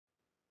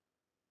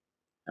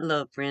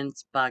Hello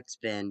friends, Box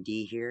Van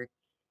D here.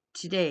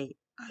 Today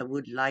I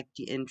would like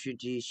to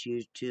introduce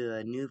you to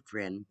a new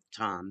friend,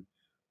 Tom,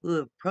 who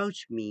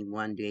approached me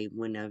one day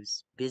when I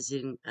was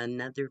visiting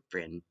another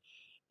friend,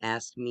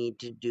 asked me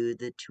to do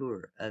the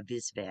tour of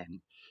his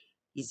van.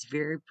 He's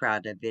very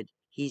proud of it.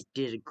 He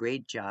did a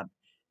great job.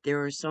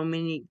 There are so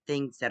many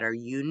things that are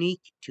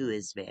unique to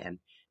his van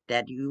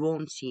that you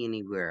won't see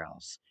anywhere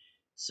else.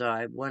 So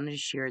I want to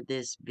share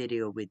this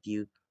video with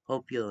you.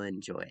 Hope you'll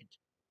enjoy it.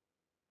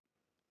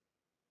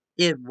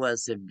 It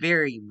was a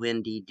very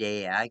windy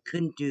day. I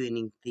couldn't do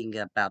anything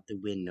about the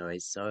wind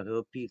noise, so I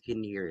hope you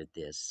can hear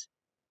this.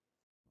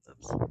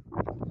 Oops.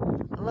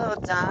 Hello,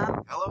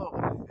 Tom. Hello.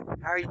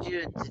 How are you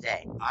doing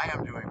today? I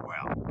am doing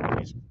well.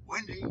 It's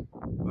windy,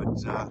 but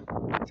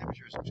the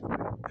temperature isn't too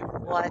bad.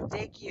 Well, I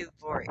thank you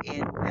for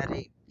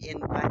inviting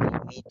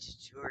me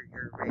to tour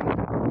your rig.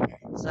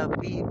 So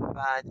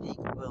I think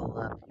we'll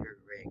love your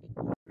rig.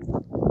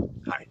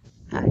 Hi.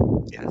 Hi.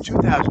 In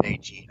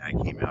 2018, I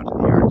came out to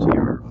the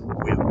RTR on a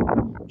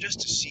whim just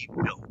to see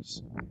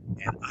builds,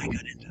 and I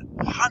got into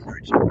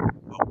hundreds of them.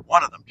 But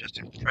one of them just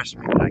impressed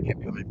me, and I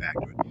kept coming back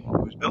to it.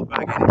 It was built by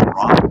a guy named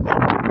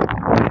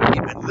Ron.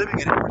 He'd been living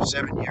in it for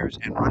 7 years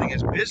and running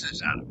his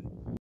business out of it.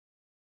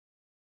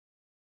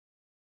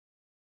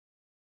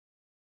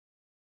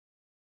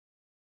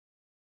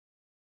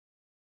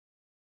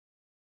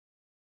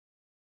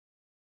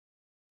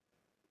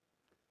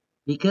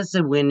 Because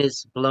the wind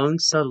is blowing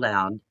so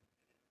loud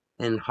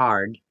and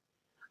hard,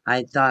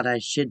 I thought I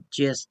should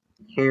just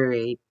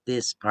narrate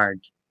this part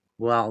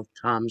while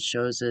Tom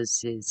shows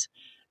us his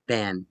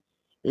van.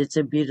 It's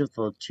a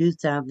beautiful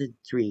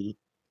 2003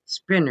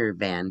 Sprinter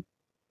van.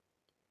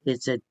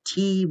 It's a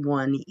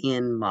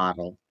T1N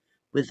model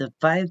with a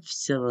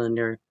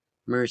 5-cylinder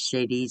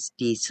Mercedes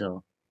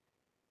diesel.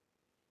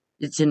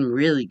 It's in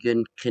really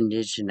good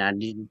condition. I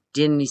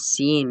didn't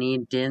see any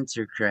dents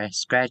or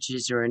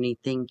scratches or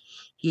anything.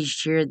 He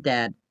shared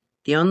that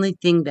the only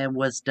thing that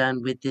was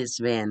done with this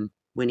van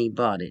when he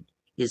bought it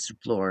is the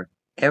floor.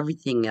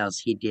 Everything else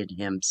he did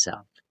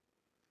himself.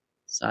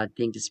 So I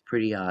think it's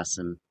pretty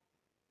awesome.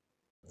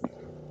 Go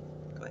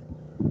ahead.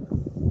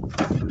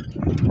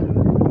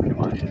 Come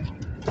on in.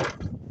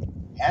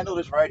 Handle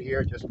is right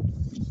here. Just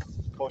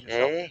pull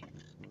yourself in. Okay,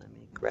 let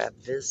me grab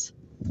this.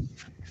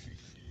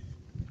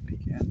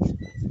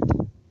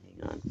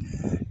 Hang on.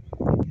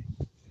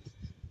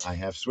 I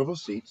have swivel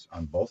seats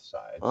on both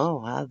sides.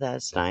 Oh, wow,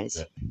 that's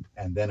nice.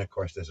 And then, of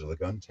course, there's a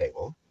lagoon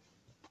table.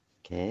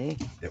 Okay.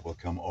 That will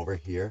come over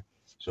here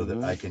so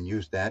that I can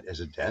use that as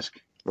a desk.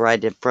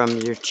 Right from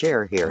your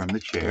chair here. From the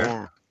chair.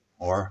 Yeah.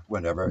 Or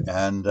whatever.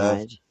 And,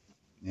 right.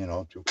 You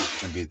know, 2 people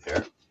can be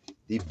there.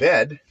 The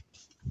bed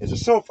is a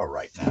sofa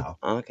right now.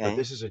 Okay. But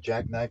this is a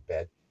jackknife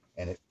bed.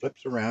 And it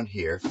flips around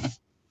here.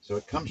 So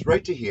it comes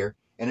right to here.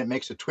 And it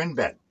makes a twin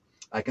bed.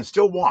 I can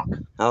still walk.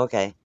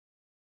 Okay.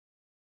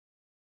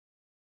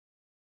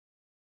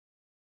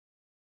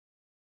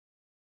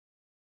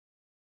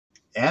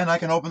 And I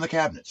can open the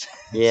cabinets.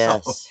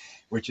 Yes. So,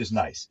 which is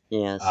nice.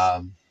 Yes.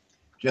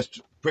 Just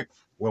quick,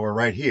 while we're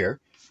right here,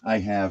 I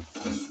have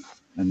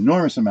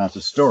enormous amounts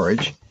of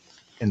storage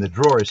in the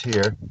drawers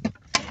here.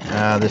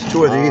 There's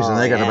 2 of these, and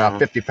they got about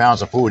 50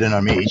 pounds of food in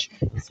them each.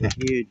 It's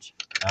huge.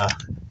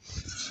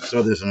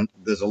 So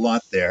there's a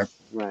lot there.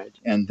 Right.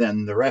 And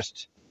then the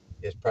rest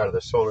is part of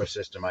the solar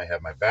system. I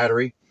have my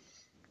battery,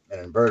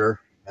 an inverter,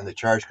 and the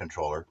charge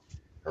controller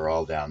are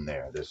all down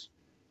there. There's,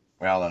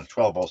 well, on a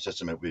 12-volt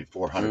system, it would be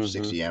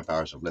 460 amp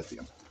hours of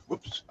lithium.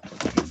 Whoops.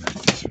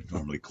 It's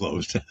normally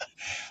closed.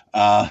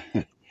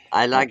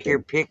 I like your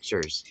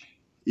pictures.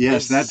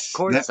 Yes, this is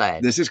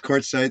courtside. This is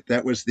courtside.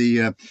 That was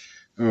the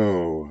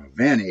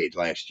Van Aid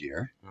last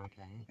year.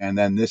 Okay. And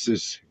then this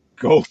is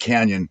Gold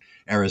Canyon,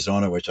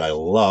 Arizona, which I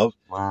love.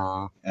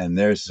 Wow. And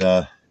there's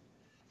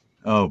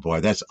oh boy,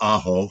 that's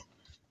Aho.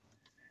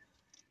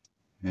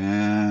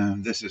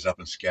 And this is up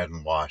in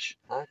Skadden Wash.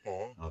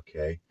 Okay.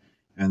 Okay.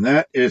 And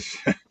that is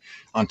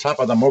on top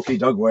of the Moki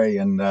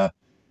Dugway in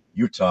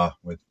Utah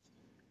with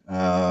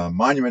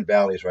Monument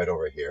Valley is right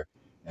over here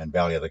and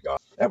Valley of the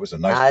Gods. That was a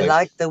nice place. I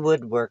like the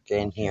woodwork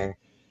in here.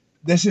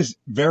 This is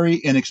very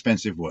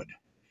inexpensive wood.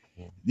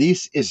 Yeah.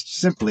 This is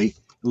simply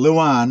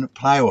Luan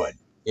plywood.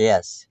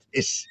 Yes.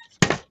 It's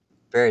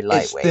very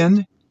lightweight. It's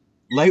thin,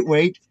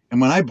 lightweight, and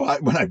when I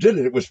did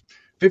it, it was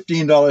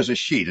 $15 a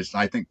sheet. It's,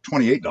 I think,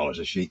 $28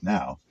 a sheet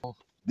now.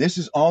 This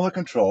is all the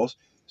controls.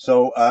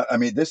 So, I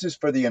mean, this is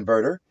for the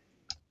inverter.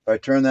 If I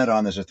turn that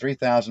on, there's a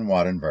 3,000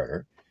 watt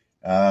inverter.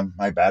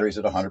 My battery's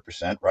at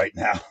 100% right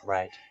now.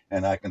 Right.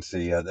 And I can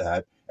see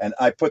that. And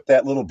I put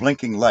that little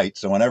blinking light,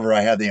 so whenever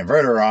I have the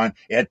inverter on,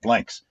 it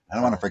blinks. I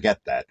don't want to forget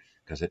that,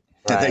 because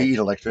they eat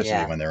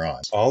electricity when they're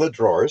on. All the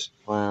drawers.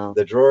 Wow.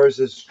 The drawers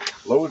is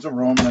loads of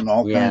room and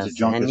all kinds of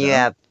junk. And you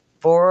have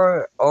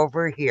 4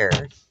 over here.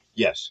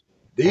 Yes.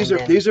 These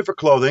are for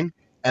clothing,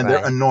 and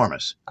they're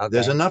enormous. Okay.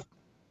 There's enough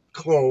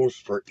clothes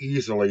for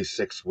easily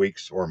 6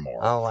 weeks or more.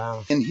 Oh,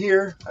 wow. In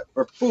here,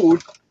 for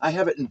food, I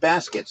have it in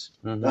baskets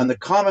on the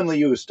commonly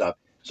used stuff.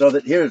 So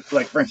that here's,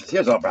 like, for instance,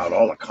 here's about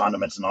all the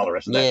condiments and all the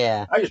rest of that.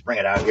 Yeah. I just bring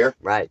it out here.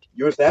 Right.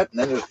 Use that, and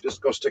then just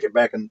go stick it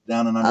back and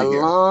down and under A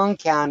here. long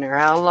counter.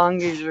 How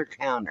long is your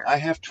counter? I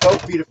have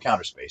 12 feet of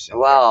counter space in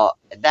Well,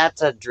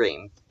 that's a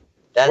dream.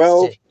 there. That's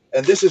 12,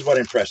 and this is what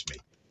impressed me.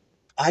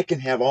 I can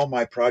have all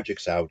my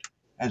projects out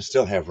and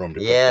still have room to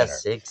cook dinner.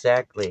 Yes,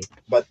 exactly.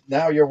 But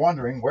now you're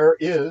wondering, where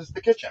is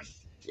the kitchen?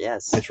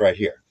 Yes. It's right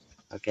here.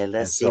 Okay,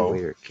 let's see so, where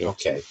your kitchen.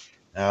 Okay,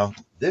 now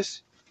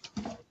this,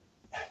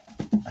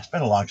 I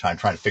spent a long time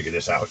trying to figure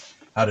this out,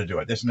 how to do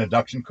it. This is an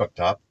induction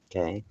cooktop.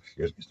 Okay.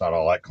 It's not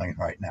all that clean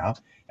right now.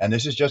 And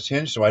this is just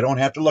hinged, so I don't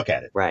have to look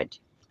at it. Right.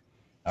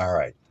 All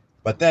right.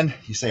 But then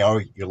you say, oh,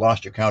 you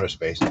lost your counter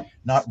space.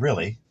 Not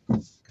really,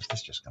 because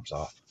this just comes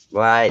off.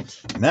 Right.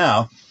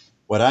 Now,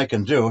 what I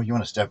can do, you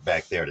want to step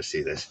back there to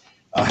see this.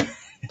 I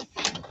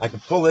can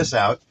pull this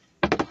out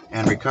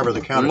and recover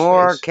the counter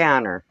More space.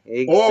 counter.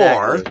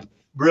 Exactly. Or,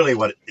 really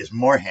what is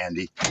more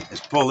handy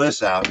is pull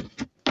this out,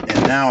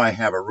 and now I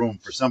have a room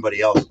for somebody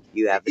else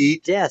You have to a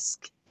eat,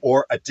 desk.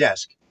 or a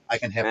desk. I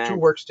can have Right. 2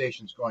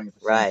 workstations going at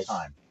the Right. same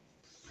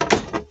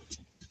time.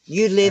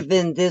 You live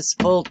in this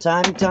full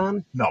time,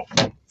 Tom? No,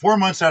 4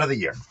 months out of the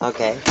year.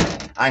 Okay.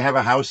 I have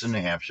a house in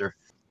New Hampshire.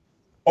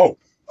 Oh,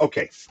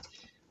 okay.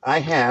 I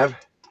have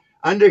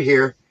under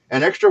here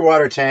an extra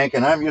water tank,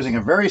 and I'm using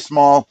a very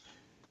small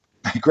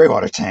gray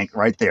water tank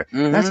right there.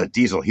 Mhm. That's a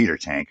diesel heater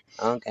tank.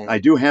 Okay. I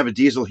do have a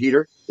diesel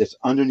heater that's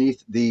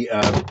underneath the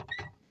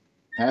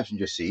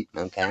passenger seat.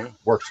 Okay.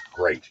 Works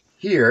great.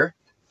 Here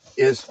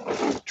is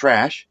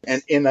trash,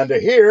 and in under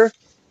here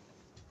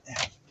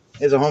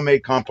is a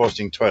homemade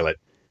composting toilet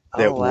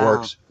that Oh, wow.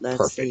 works Let's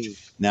perfect. see.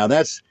 Now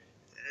that's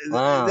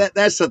Wow.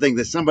 that's something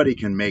that somebody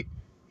can make.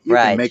 You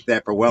Right. can make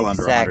that for well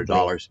under Exactly.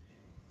 $100,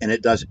 and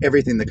it does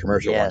everything the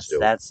commercial ones Yes, do.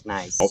 that's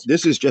nice. Oh,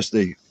 this is just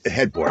the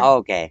headboard.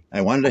 Okay.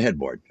 I wanted a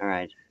headboard. All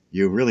right.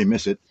 You really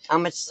miss it. How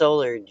much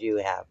solar do you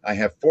have? I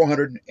have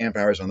 400 amp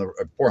hours on the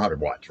 400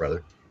 watts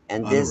rather.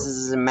 And on the this roof.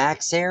 is a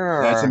Max Air,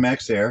 or That's a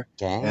Max Air,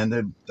 okay. and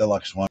the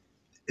deluxe one.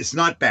 It's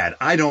not bad.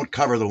 I don't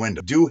cover the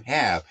window. Do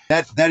have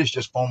that is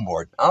just foam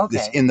board. Okay.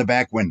 That's in the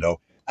back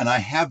window, and I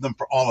have them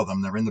for all of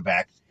them. They're in the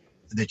back.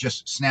 They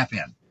just snap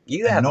in.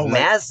 You and have no light.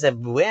 massive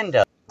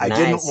window. I Nice.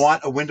 didn't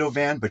want a window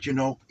van, but you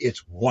know,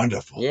 it's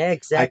wonderful. Yeah,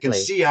 exactly.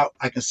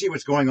 I can see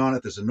what's going on.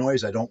 If there's a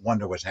noise, I don't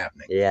wonder what's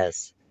happening.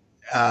 Yes.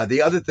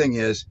 The other thing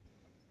is,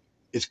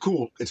 it's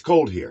cool. It's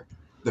cold here.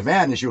 The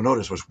van, as you'll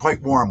notice, was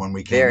quite warm when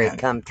we came Very in.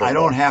 comfortable. I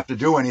don't have to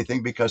do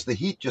anything because the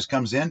heat just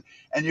comes in,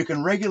 and you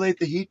can regulate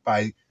the heat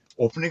by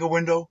opening a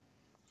window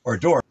or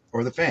door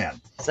or the fan.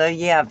 So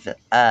you have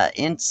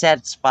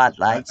inset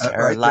spotlights or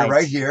Right, lights. they're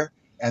right here,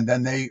 and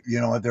then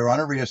they're on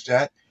a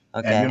rheostat.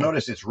 Okay. And you'll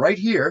notice it's right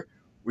here,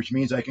 which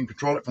means I can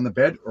control it from the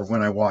bed or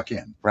when I walk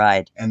in.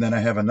 Right. And then I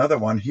have another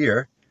one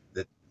here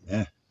that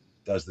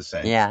does the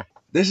same. Yeah.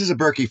 This is a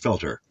Berkey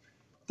filter.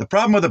 The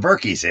problem with the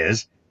Berkeys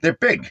is they're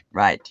big.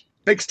 Right.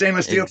 Big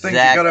stainless steel things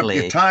Exactly.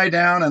 you tie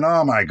down, and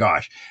oh my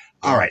gosh.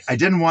 All Yes. right, I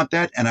didn't want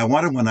that, and I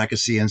wanted one I could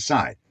see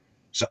inside.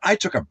 So I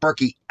took a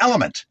Berkey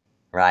element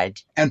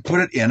Right. and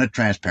put it in a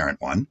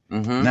transparent one.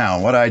 Mm-hmm.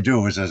 Now, what I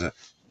do is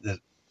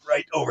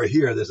right over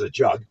here, there's a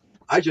jug.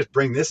 I just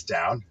bring this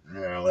down,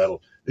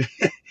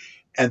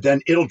 and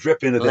then it'll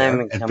drip into Let there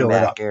me and come fill it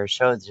back up. here.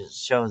 Shows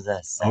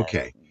us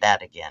Okay.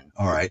 that again.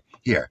 All right,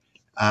 here.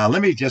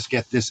 Let me just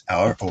get this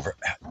out over.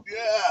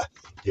 Yeah,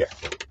 here.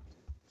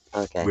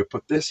 Okay. We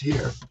put this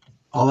here.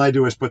 All I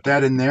do is put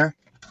that in there,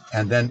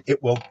 and then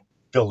it will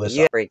fill this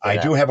You up. break it I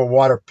up. do have a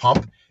water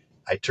pump.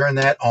 I turn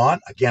that on.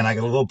 Again, I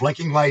got a little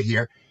blinking light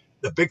here.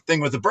 The big thing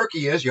with the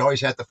Berkey is you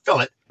always have to fill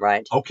it.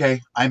 Right.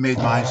 Okay, I made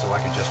mine so I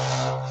can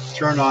just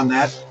turn on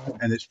that,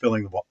 and it's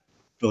filling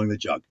the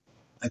jug.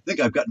 I think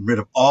I've gotten rid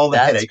of all the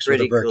That's headaches with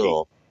the pretty Berkey,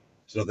 cool.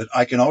 so that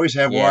I can always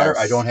have water.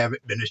 Yes. I don't have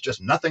it, and it's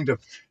just nothing to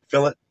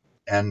fill it,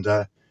 and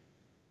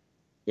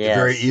Yes.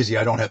 very easy.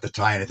 I don't have to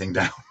tie anything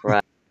down.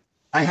 Right.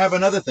 I have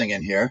another thing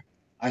in here.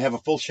 I have a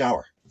full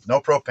shower. No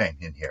propane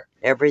in here.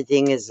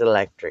 Everything is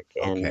electric.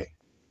 And Okay.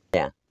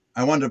 yeah.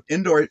 I wanted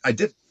indoor. I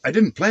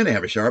didn't plan to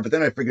have a shower, but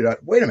then I figured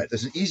out, wait a minute,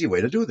 there's an easy way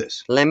to do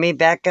this. Let me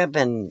back up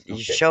and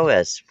Okay. show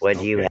us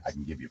what you Okay, have. I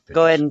can give you pictures.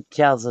 Go ahead and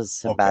tell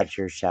us Okay. about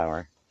your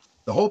shower.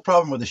 The whole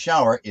problem with the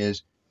shower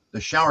is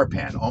the shower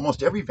pan.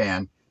 Almost every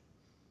van,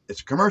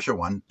 it's a commercial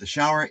one. The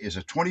shower is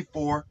a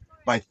 24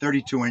 by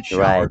 32 inch shower,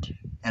 Right.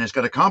 and it's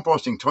got a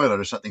composting toilet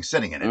or something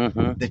sitting in it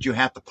Mm-hmm. that you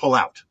have to pull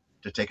out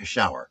to take a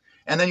shower.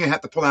 And then you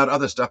have to pull out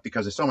other stuff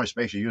because there's so much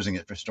space you're using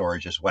it for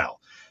storage as well.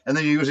 And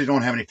then you usually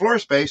don't have any floor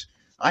space.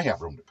 I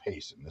have room to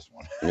pace in this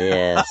one.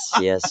 Yes,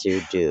 yes,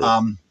 you do.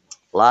 A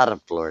lot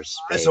of floor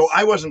space. So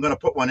I wasn't going to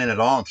put one in at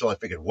all until I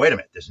figured, wait a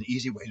minute, there's an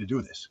easy way to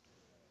do this.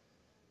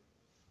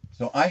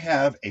 So I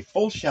have a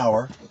full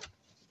shower,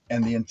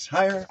 and the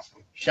entire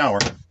shower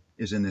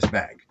is in this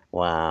bag.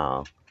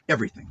 Wow.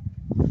 Everything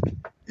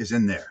is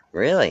in there.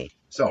 Really?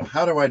 So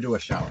how do I do a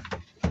shower?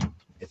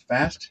 It's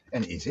fast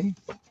and easy.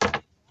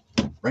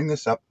 Bring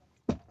this up.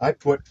 I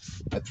put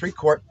a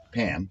 3-quart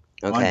pan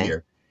on Okay.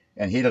 here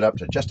and heat it up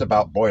to just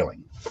about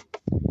boiling.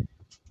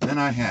 Then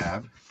I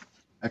have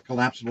a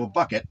collapsible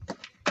bucket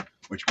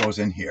which goes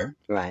in here.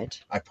 Right.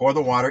 I pour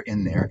the water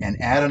in there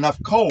and add enough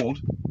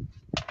cold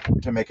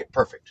to make it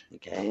perfect.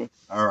 Okay.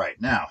 All right,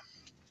 now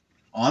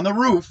on the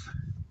roof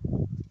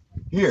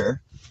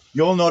here,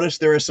 you'll notice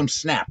there are some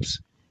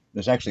snaps.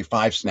 There's actually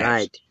 5 snaps.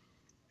 Right.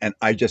 And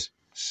I just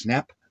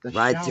snap the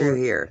Right shower.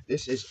 through here.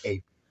 This is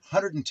a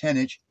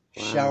 110-inch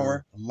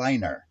shower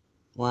liner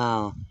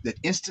Wow. that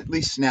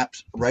instantly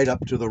snaps right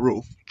up to the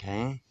roof.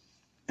 Okay.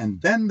 And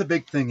then the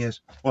big thing is,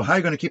 well, how are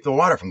you going to keep the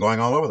water from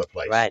going all over the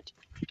place? Right.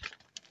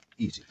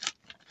 Easy.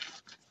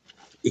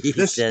 He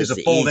This says is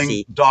a folding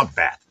easy. dog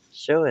bath.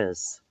 Show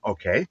us.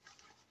 Okay.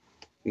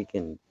 We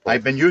can.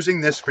 I've been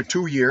using this for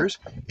 2 years.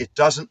 It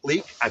doesn't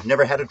leak. I've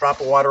never had a drop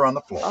of water on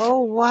the floor. Oh,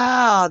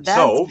 wow.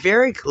 That's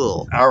very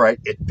cool. All right.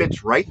 It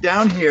fits right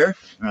down here.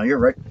 Well, you're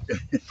right.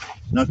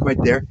 Not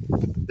quite there.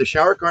 The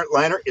shower current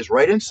liner is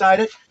right inside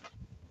it.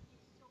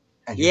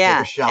 And you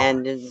take a shower.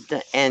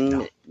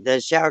 And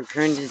the shower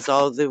curtain is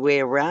all the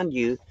way around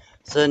you,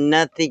 so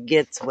nothing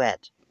gets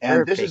wet.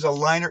 And this is a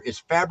liner. It's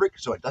fabric,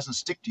 so it doesn't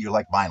stick to you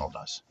like vinyl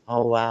does.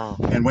 Oh, wow.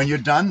 And when you're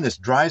done, this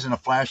dries in a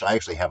flash. I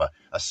actually have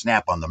a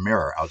snap on the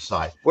mirror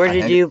outside. Where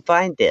did you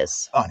find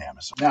this? On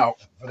Amazon. Now,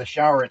 for the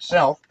shower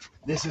itself,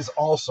 this is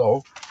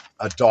also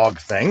a dog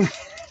thing.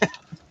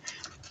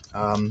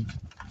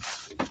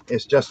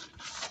 It's just,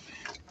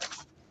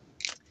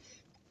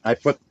 I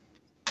put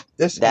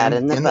this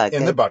in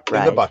the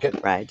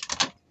bucket. Right.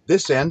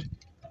 This end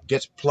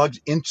gets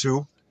plugged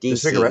into the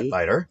cigarette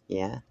lighter.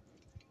 Yeah.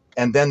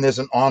 And then there's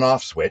an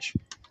on-off switch.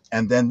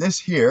 And then this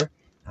here,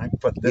 I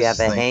put this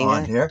thing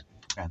on here.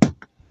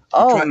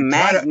 And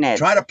magnet.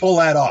 Try to pull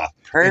that off.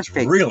 Perfect.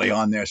 It's really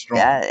on there strong.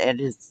 Yeah, it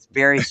is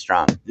very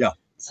strong. Yeah.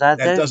 So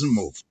that doesn't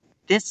move.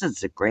 This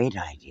is a great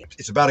idea.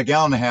 It's about 1.5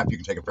 gallons. You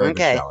can take a very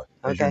good shower.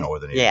 As you know,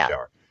 with an easy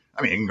shower.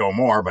 I mean, you can go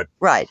more, but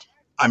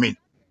I mean,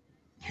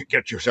 you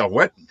get yourself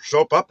wet,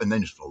 soap up, and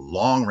then just a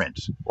long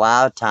rinse.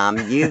 Wow, Tom,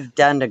 you've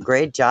done a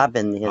great job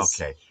in this.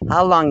 Okay.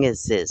 How long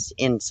is this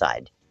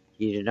inside?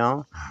 You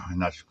know? I'm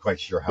not quite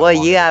sure how long.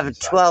 Well, you have a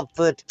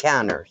 12-foot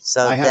counter,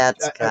 so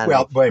that's kind of...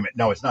 Well, wait a minute.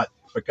 No, it's not.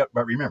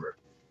 But remember,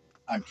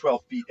 I'm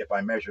 12 feet if I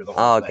measure the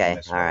whole thing.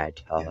 Okay, all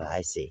right. Oh,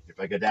 I see. If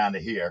I go down to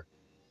here,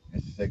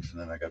 it's 6,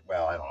 and then I got,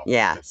 well, I don't know.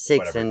 Yeah,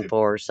 6 and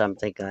 4,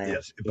 something like that.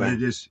 Yes, but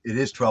it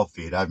is 12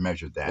 feet. I've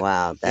measured that.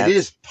 Wow. It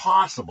is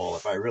possible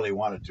if I really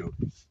wanted to.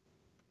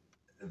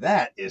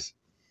 That is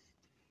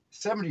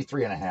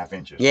 73.5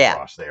 inches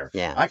across there.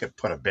 Yeah. I could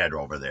put a bed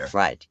over there.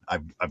 Right.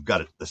 I've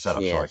got the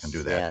setup so I can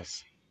do that.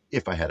 Yes.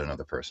 If I had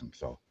another person.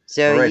 So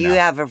right you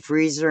have a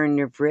freezer in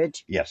your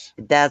fridge? Yes.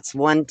 That's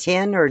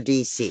 110 or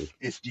DC?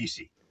 It's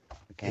DC.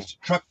 Okay. It's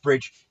truck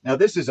fridge. Now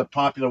this is a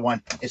popular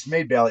one. It's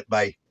made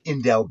by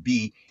Indel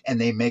B,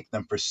 and they make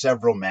them for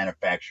several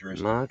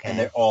manufacturers. Okay. And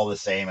they're all the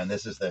same. And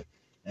this is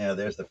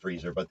there's the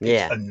freezer, but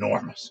it's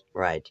enormous.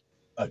 Right.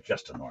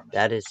 Just enormous.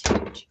 That is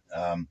huge.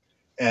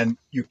 And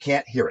you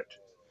can't hear it.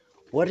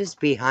 What is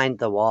behind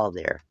the wall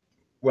there?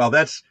 Well,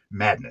 that's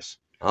madness.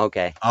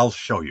 Okay. I'll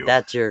show you.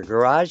 That's your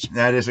garage?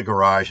 That is a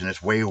garage, and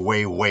it's way,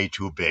 way, way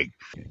too big.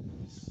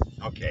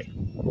 Okay.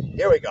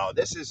 Here we go.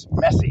 This is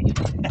messy.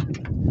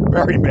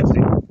 Very messy.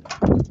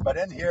 But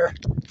in here,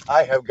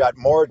 I have got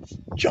more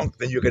junk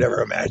than you could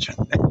ever imagine.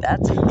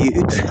 That's a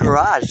huge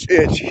garage.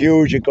 It's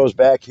huge. It goes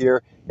back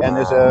here, and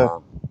there's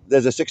a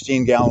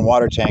 16-gallon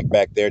water tank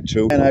back there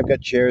too. And I've got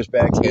chairs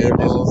back here.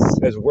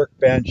 There's a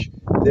workbench.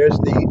 There's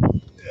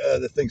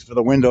the things for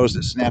the windows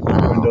that snap in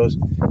the windows.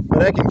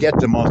 But I can get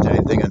to most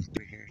anything. And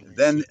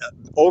then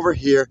over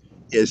here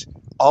is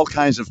all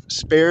kinds of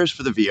spares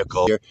for the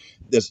vehicle.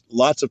 There's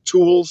lots of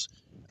tools.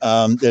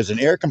 There's an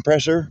air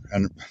compressor,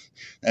 and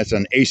that's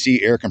an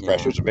AC air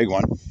compressor. It's a big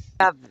one.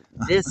 Have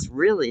this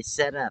really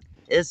set up.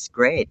 It's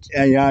great.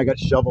 Yeah, I got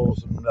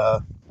shovels and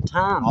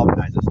Tom, all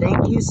kinds of stuff.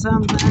 Thank you so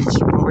much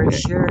for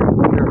sharing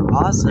your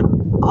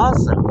awesome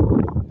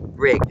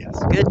rig. Yes.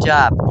 Good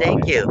job.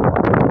 Thank you.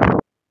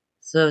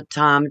 So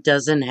Tom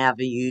doesn't have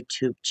a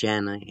YouTube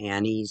channel,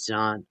 and he's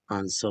not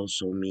on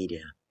social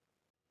media.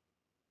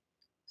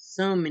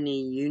 So many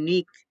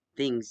unique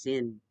things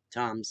in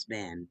Tom's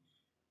van,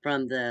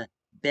 from the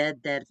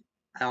bed that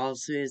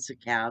also is a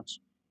couch,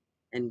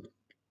 and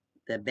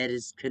the bed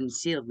is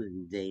concealed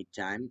in the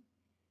daytime.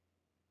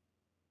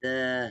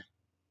 The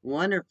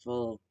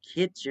wonderful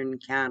kitchen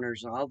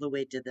counters all the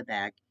way to the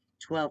back,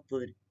 12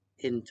 foot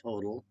in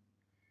total.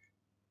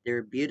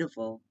 They're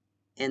beautiful.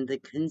 And the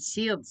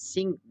concealed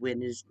sink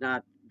when it's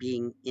not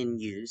being in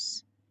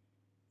use.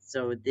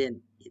 So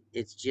then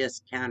it's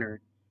just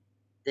counter.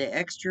 The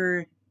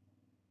extra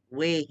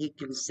way he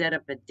can set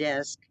up a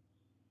desk.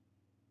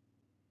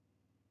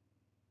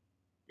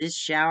 This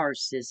shower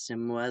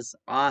system was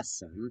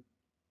awesome.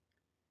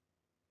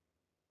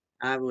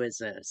 I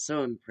was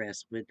so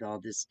impressed with all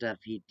this stuff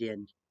he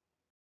did.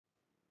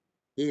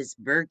 His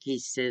Berkey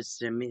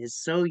system is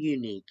so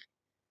unique.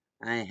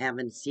 I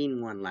haven't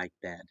seen one like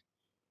that.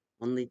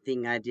 Only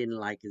thing I didn't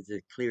like is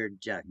the clear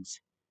jugs.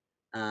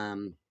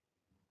 Oh,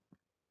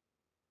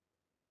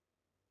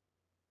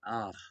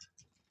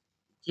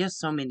 just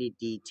so many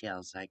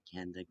details I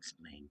can't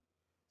explain.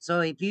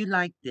 So if you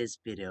like this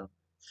video,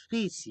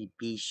 please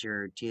be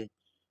sure to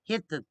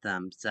hit the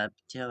thumbs up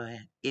till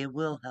it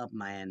will help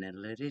my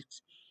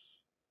analytics.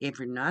 If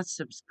you're not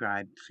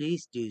subscribed,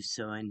 please do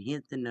so and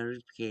hit the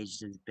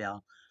notifications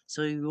bell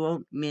so you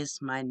won't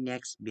miss my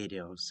next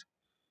videos.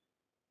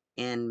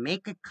 And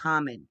make a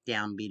comment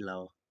down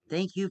below.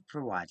 Thank you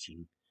for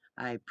watching.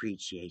 I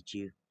appreciate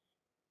you.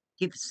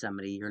 Give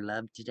somebody your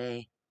love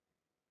today.